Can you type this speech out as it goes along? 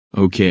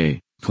Okay,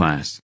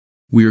 class.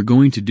 We're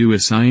going to do a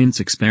science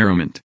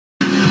experiment.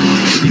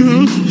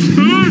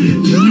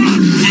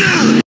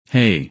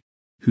 Hey,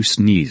 who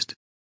sneezed?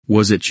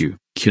 Was it you,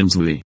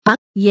 Kinsley?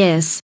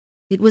 Yes.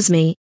 It was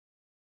me.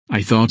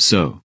 I thought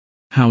so.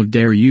 How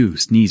dare you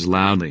sneeze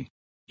loudly?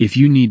 If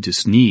you need to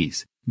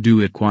sneeze, do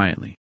it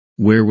quietly.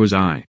 Where was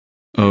I?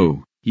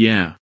 Oh,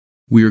 yeah.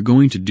 We're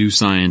going to do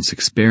science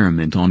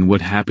experiment on what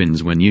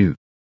happens when you...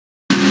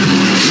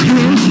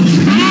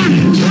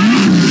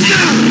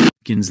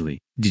 Kinsley,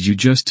 did you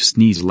just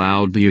sneeze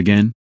loudly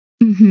again?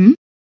 Mm-hmm.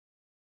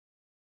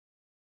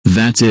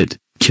 That's it,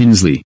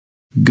 Kinsley.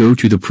 Go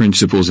to the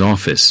principal's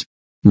office.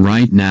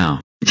 Right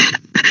now.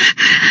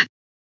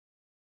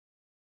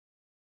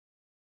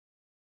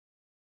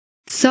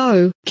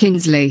 So,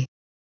 Kinsley,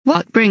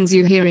 what brings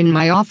you here in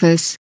my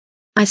office?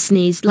 I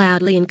sneezed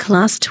loudly in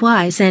class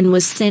twice and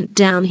was sent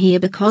down here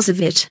because of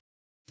it.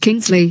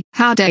 Kinsley,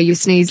 how dare you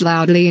sneeze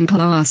loudly in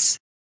class?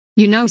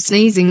 You know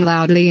sneezing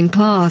loudly in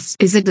class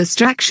is a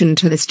distraction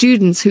to the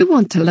students who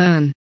want to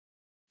learn.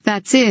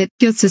 That's it,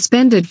 you're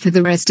suspended for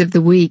the rest of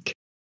the week.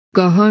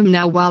 Go home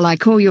now while I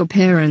call your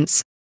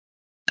parents.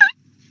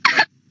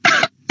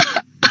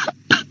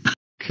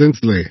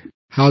 Kinsley,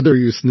 how dare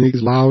you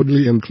sneeze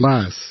loudly in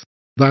class?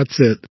 That's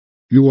it.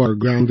 You are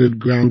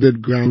grounded for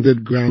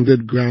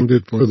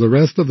the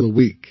rest of the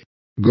week.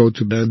 Go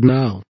to bed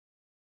now.